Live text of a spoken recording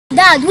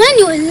Dad, when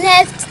you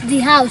left the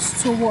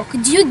house to work,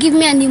 did you give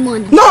me any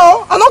money?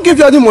 No, I don't give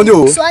you any money.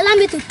 Oh. So allow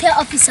me to tell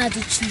officer the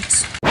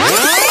truth.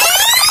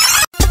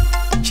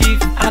 Chief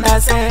and I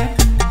say,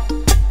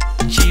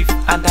 Chief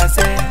and I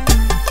say,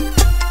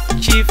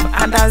 Chief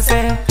and I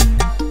say,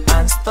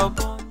 and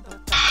stubborn.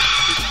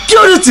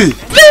 Purity!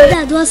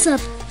 Dad, what's up?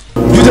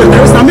 You the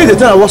Chris, I made the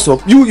tell what's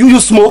up.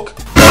 You smoke?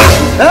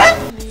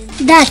 Eh?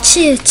 Dad,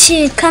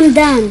 chill, calm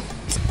down.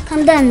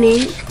 Calm down,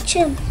 man.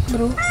 Chill,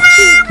 bro.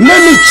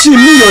 Make me chill,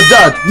 me your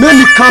dad. Make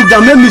me calm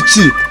down, make me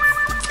chill.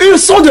 You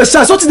saw the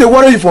sign, something they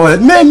worry you for.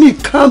 Make me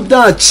calm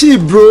down,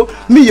 chill, bro.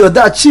 Me your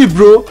dad, chill,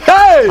 bro.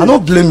 Hey! I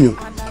don't blame you.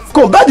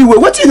 Come, by the way,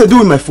 what did you do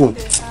with my phone?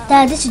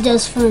 Dad, this is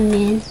just fun,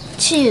 man.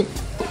 Chill.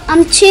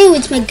 I'm chilling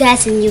with my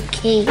guys in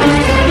UK. You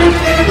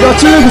are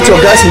chilling with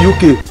your guys in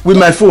UK with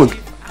my phone.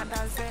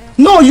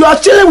 No, you are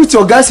chilling with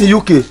your guys in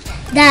UK.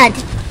 Dad,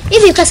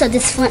 if because of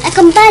this phone, I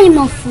can buy you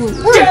more phone.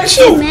 Oh,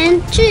 chill,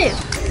 man, chill.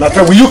 My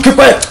friend, will you keep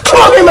quiet? Come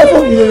on, give me my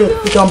phone.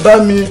 You can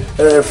buy me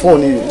a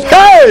phone.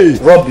 Hey!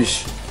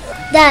 Rubbish.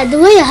 Dad, the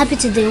way you're happy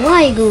today, where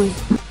are you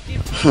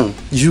going?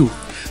 You.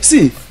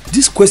 See,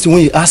 this question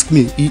when you ask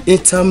me, it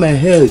enter my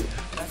head.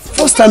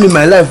 First time in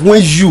my life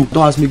when you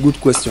don't ask me good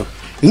question.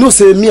 You know,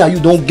 say me and you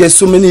don't get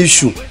so many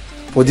issues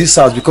for this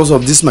house because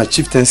of this my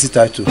chieftaincy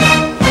title.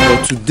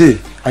 But today,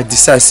 I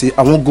decide say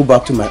I won't go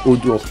back to my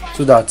old work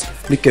so that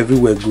make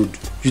everywhere good.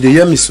 You dey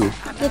hear me so?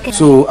 Okay.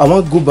 So I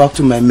want to go back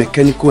to my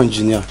mechanical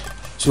engineer.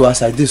 So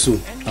as I did so,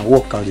 I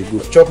work and they go.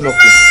 Chop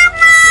nothing.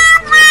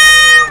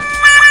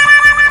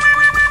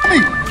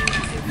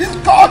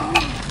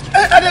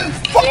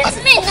 It's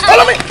me now.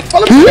 Follow me!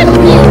 Follow me!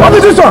 What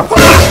is this one?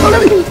 Follow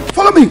me!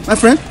 Follow me, my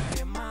friend!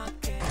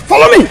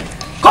 Follow me!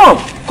 Come!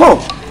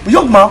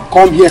 Young man,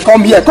 come here,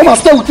 come and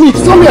stay with me,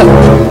 come here!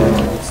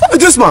 What is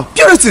this man?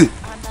 Purity!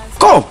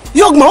 Come!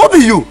 Young man, what be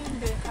you?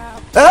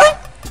 Eh?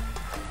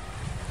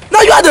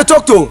 Now you had to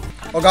talk to.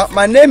 Okay,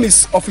 my name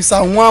is Officer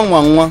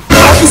 111.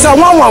 Officer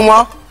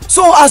 111?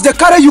 So as they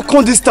carry you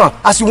come this time,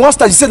 as you want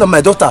start, you say that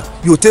my daughter,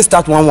 you take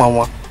start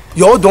 111.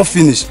 You all don't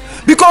finish.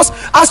 Because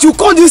as you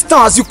come this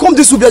time, as you come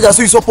this Ubiaja,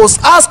 so you suppose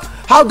ask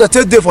how the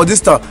third day for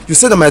this time. You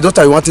say that my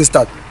daughter, you want to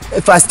start.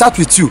 If I start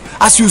with you,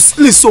 as you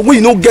sleep, so when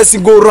you don't get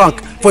single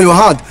rank for your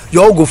hand,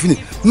 you all go finish.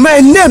 My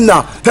name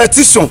now,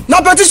 petition.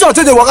 Now petition, I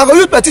tell you, I go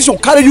use petition,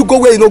 carry you go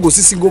where you don't go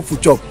see single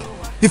food job.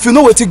 If you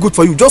know what's good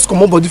for you, just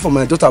come on body for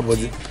my daughter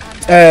body.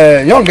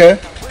 Young girl,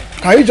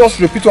 can you just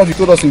repeat what you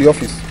told us in the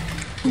office?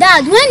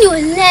 Dad, when you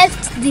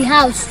left the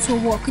house to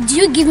work, did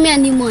you give me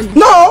any money?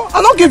 No,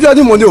 I don't give you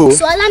any money. Oh.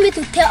 So allow me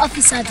to tell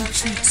officer the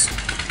truth.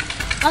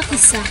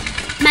 Officer,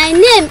 my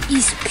name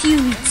is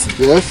Purity.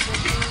 Yes.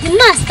 The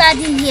man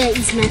standing here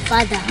is my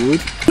father. Good.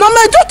 Now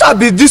my daughter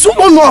be this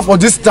woman know for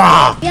this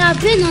time. We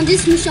have been on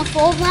this mission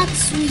for over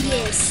 2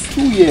 years.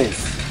 2 years.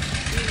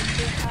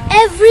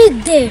 Every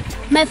day,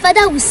 my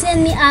father will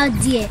send me out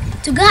there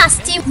to go and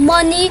steal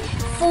money,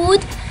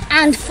 food,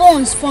 and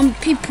phones from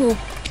people.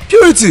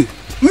 Purity,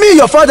 me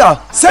your father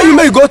say you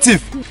may go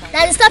thief.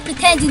 Daddy, stop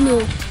pretending, no.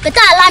 Better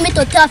allow me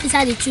to tell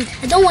officer the truth.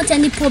 I don't want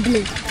any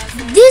problem.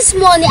 This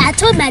morning, I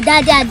told my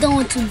daddy I don't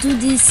want to do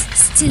these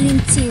stealing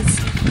things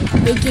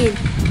again.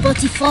 But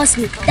he forced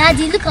me.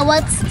 Daddy, look at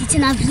what the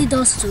thing actually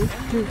does to.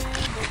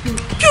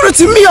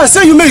 Purity, me I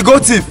say you may go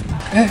thief.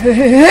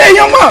 Hey,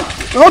 young man,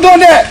 hold on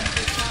there.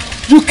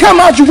 You came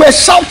out, you were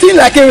shouting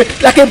like a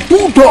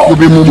bulldog.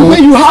 The way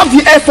you have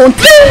the earphone,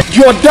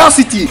 the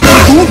audacity.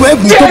 You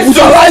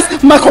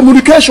brutalize my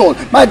communication.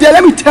 My dear,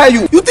 let me tell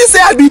you. You think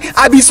say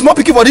I be small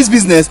pikin for this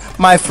business?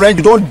 My friend,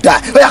 you don't die.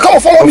 But you come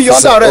and follow me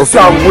under arrest.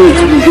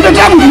 You don't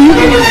drive with me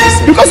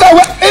because I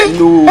went.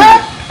 No.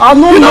 I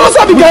know. You know what's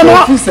happening,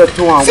 Ghana?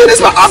 See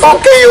this man, I'm gonna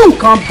kill you.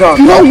 Calm down.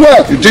 You know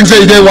where? You think say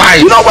you dey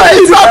wise? You know where?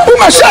 If I pull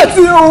my shirt.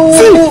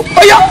 See, oh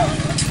yeah.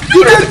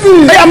 You did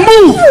see. Hey,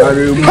 move.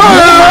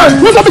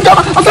 What's up,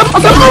 Ghana? I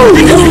said, move.